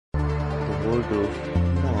go to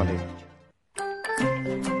knowledge.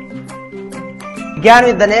 Began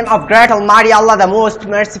with the name of great Almighty Allah, the most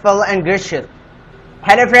merciful and gracious.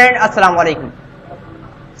 Hello friend, Assalamu alaikum.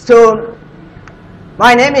 So,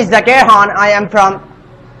 my name is Zakir. I am from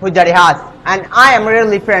Hujjarihas and I am a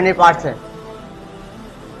really friendly person.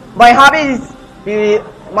 My hobby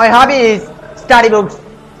is study books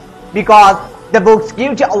because the books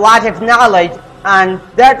give you a lot of knowledge, and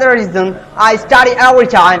that's the reason I study every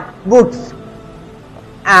time books.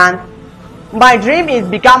 And my dream is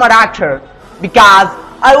become a doctor because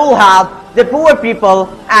I will help the poor people,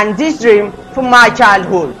 and this dream from my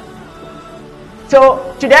childhood.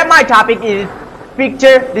 So today my topic is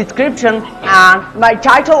picture description, and my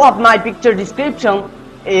title of my picture description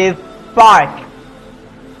is park.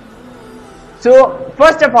 So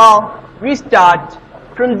first of all, we start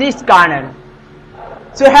from this corner.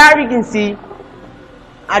 So here we can see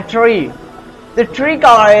a tree. The tree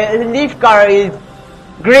color, leaf color is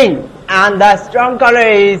green, and the stem color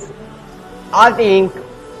is, I think,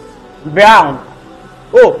 brown.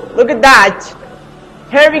 Oh, look at that.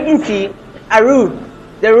 Here we can see a roof.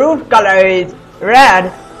 The roof color is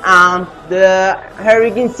red, and here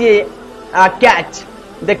we can see a cat.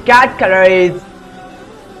 The cat color is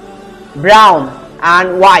brown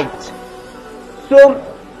and white. So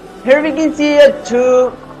here we can see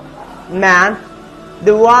two men.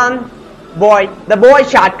 The boy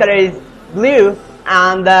shirt color is blue,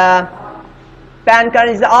 and the pant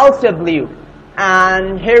color is also blue.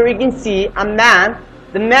 And here we can see a man.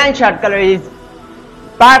 The man shirt color is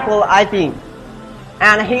purple, I think,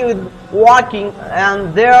 and he is walking,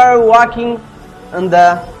 and they are walking on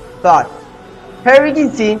the path. Here we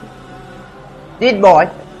can see this boy.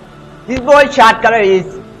 This boy's shirt color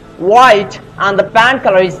is white, and the pant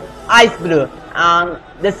color is ice blue, and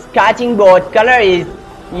the skating board color is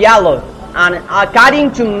yellow. And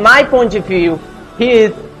according to my point of view, he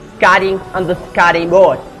is skating on the skating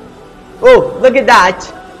board. Oh, look at that.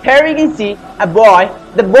 Here we can see a boy.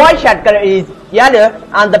 The boy's shirt color is yellow,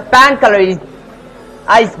 and the pant color is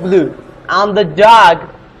ice blue. And the dog,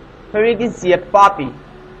 here we can see a puppy.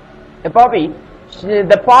 A puppy.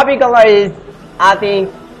 The puppy color is, I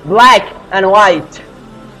think, black and white.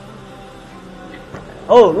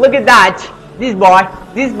 Oh, look at that. This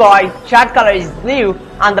boy shirt color is blue,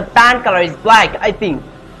 and the pant color is black, I think.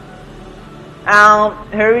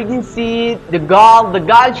 Here we can see the girl. The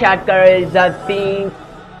girl shirt color is, I think,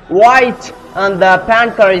 white, and the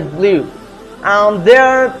pant color is blue. And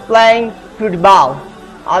they're playing football,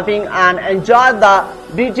 I think, and enjoy the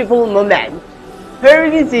beautiful moment. Here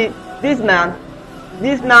we can see this man.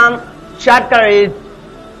 This man shirt color is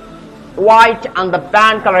white, and the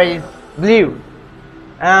pant color is blue,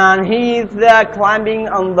 and he is climbing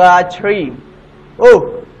on the tree.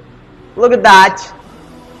 Oh, look at that.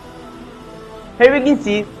 Here we can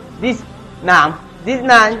see this man. This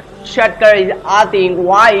man's shirt color is, I think,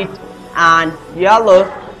 white and yellow,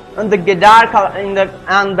 and the guitar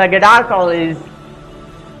color is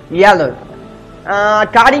yellow.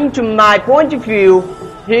 According to my point of view,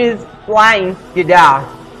 he is playing guitar.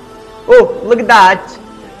 Oh, look at that.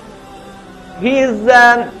 He is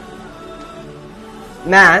a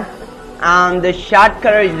man, and the shirt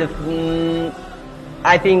color is,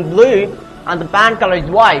 I think, blue, and the pant color is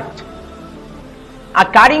white.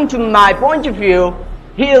 According to my point of view,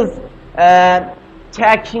 he is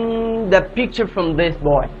taking the picture from this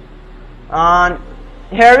boy. And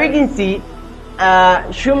here we can see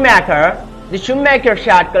shoemaker. The shoemaker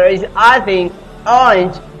shirt color is, I think,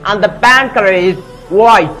 orange, and the pant color is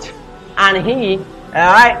white. And he,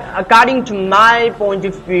 according to my point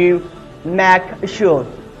of view, make shoes.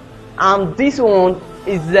 And this one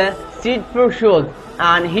is the seat for shoes.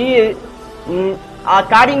 And he,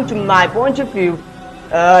 according to my point of view,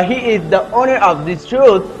 he is the owner of these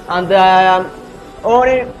shoes, and the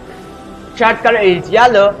owner shirt color is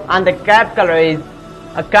yellow, and the cap color is,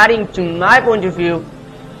 according to my point of view,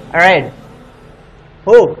 red.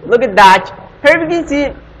 Oh, look at that. Here we can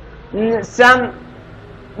see some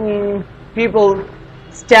people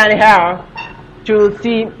stand here to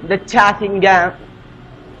see the chasing game,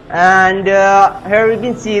 and here we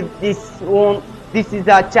can see this one. This is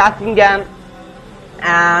a chasing game,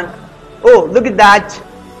 and oh, look at that.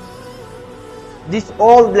 This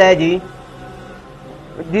old lady,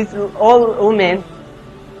 this old woman,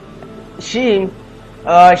 she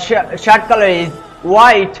shirt color is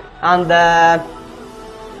white, and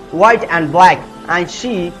white and black, and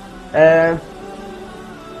she,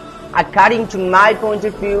 according to my point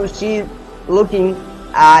of view, she's looking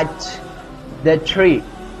at the tree.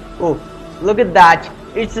 Oh, look at that.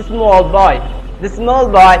 It's a small boy. The small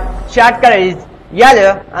boy shirt color is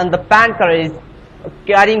yellow, and the pant color is,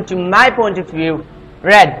 according to my point of view,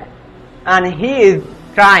 red, and he is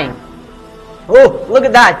crying. Oh, look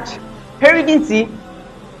at that! Here you can see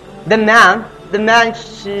the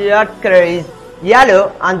man's shirt color is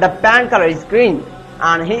yellow and the pant color is green,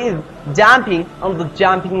 and he is jumping on the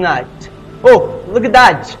jumping mat. Oh, look at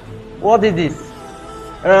that! What is this?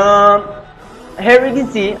 Here we can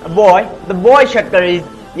see a boy. The boy shirt color is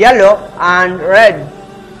yellow and red,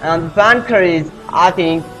 and the pant color is, I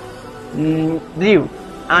think, blue,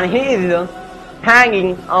 and he is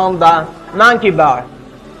hanging on the monkey bar.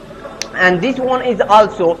 And this one is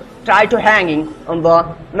also try to hanging on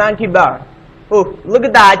the monkey bar. Oh, look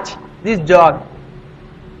at that! This dog.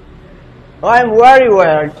 I am very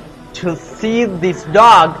worried to see this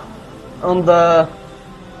dog on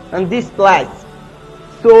this place.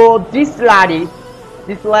 So this lady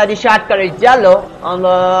shirt color is yellow, and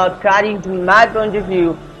according to my point of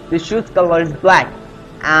view, the shoes color is black,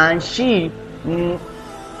 and she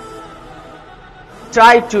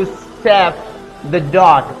tried to save the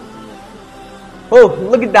dog. Oh,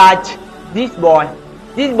 look at that! This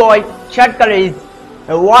boy shirt color is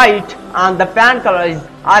white, and the pant color is,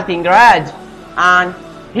 I think, red, and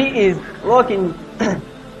he is looking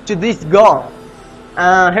to this girl.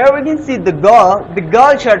 Here we can see the girl. The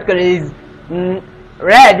girl shirt color is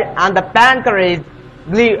red, and the pant color is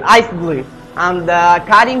blue, ice blue, and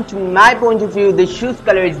according to my point of view, the shoes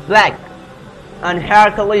color is black, and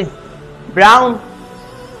hair color is brown.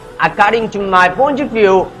 According to my point of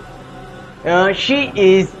view, she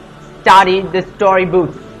is studying the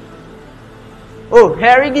storybooks. Oh,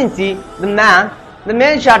 here you can see the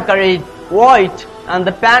man shirt color is white, and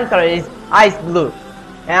the pant color is ice blue,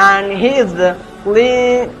 and he is the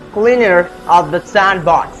cleaner of the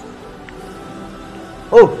sandbox.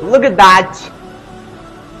 Oh, look at that!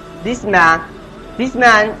 This man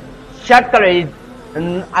shirt color is,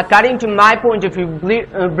 according to my point of view,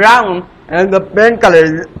 brown, and the pant color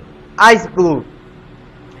is ice blue,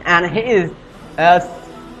 and he is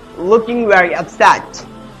looking very upset.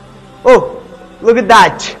 Oh, look at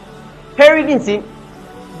that! Here you can see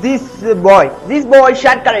this boy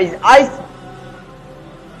shirt color is ice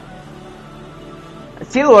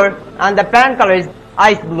silver, and the pant color is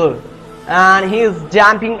ice blue, and he is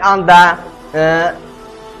jumping on the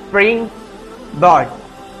spring board.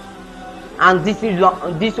 And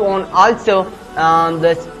this one also,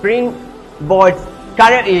 the spring board's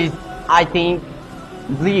color is, I think,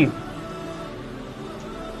 blue.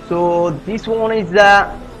 So this one is the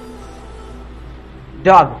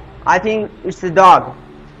dog. I think it's a dog.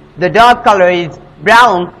 The dog color is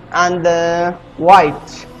brown and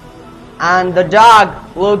white, and the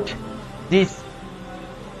dog looked this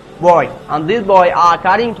boy, and this boy,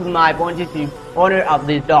 according to my point of view, owner of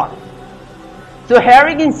this dog. So here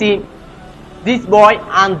you can see this boy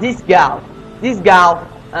and this girl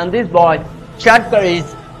and this boy shirt color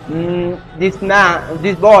is this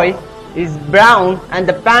boy is brown, and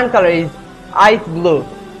the pant color is ice blue,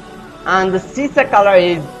 and the scissor color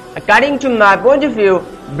is, according to my point of view,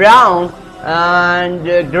 brown and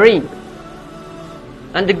green,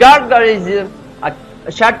 and the girl color is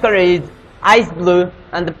shirt color is ice blue,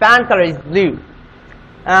 and the pant color is blue,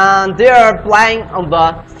 and they are playing on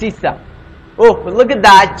the seesaw. Oh, look at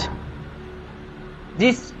that!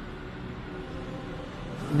 This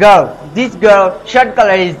girl shirt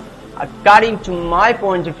color is, according to my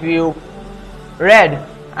point of view, red,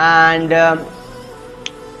 and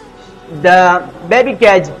the baby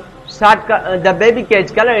cage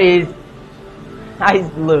color is ice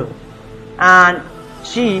blue, and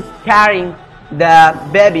she carrying the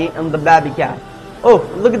baby on the baby cat. Oh,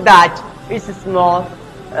 look at that! It's a small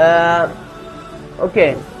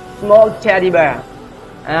teddy bear,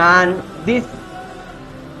 and these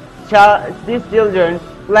children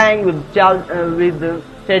playing with the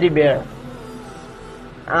teddy bear.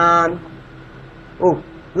 And oh,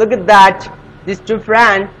 look at that! These two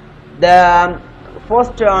friends. The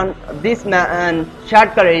first one, this man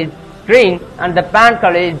shirt color is green, and the pant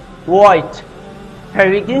color is white. Here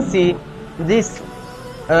we can see this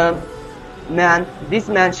man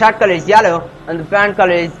shirt color is yellow, and the pant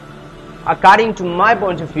color is, according to my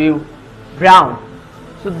point of view, brown.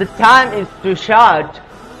 So the time is too short,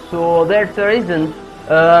 so that's the reason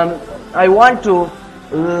I want to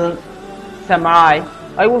summarize.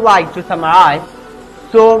 I would like to summarize.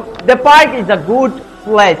 So the park is a good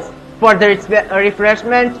place for the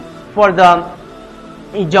refreshment, for the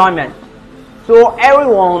enjoyment. So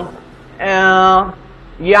everyone,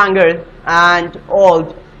 younger and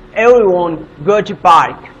old, everyone go to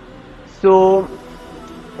park. So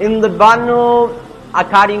in the Banu,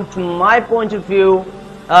 according to my point of view,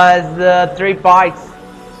 the 3 bikes.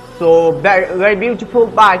 So very beautiful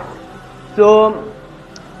bikes. So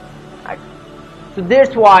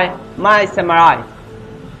that's why my summarize.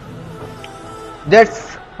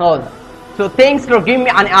 That's all. So thanks for giving me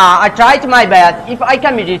an hour. I tried my best. If I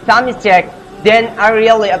committed some mistake, then I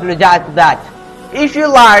really apologize for that. If you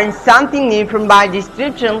learned something new from my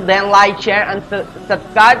description, then like, share and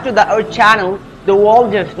subscribe to our channel, The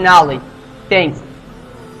World of Knowledge. Thanks.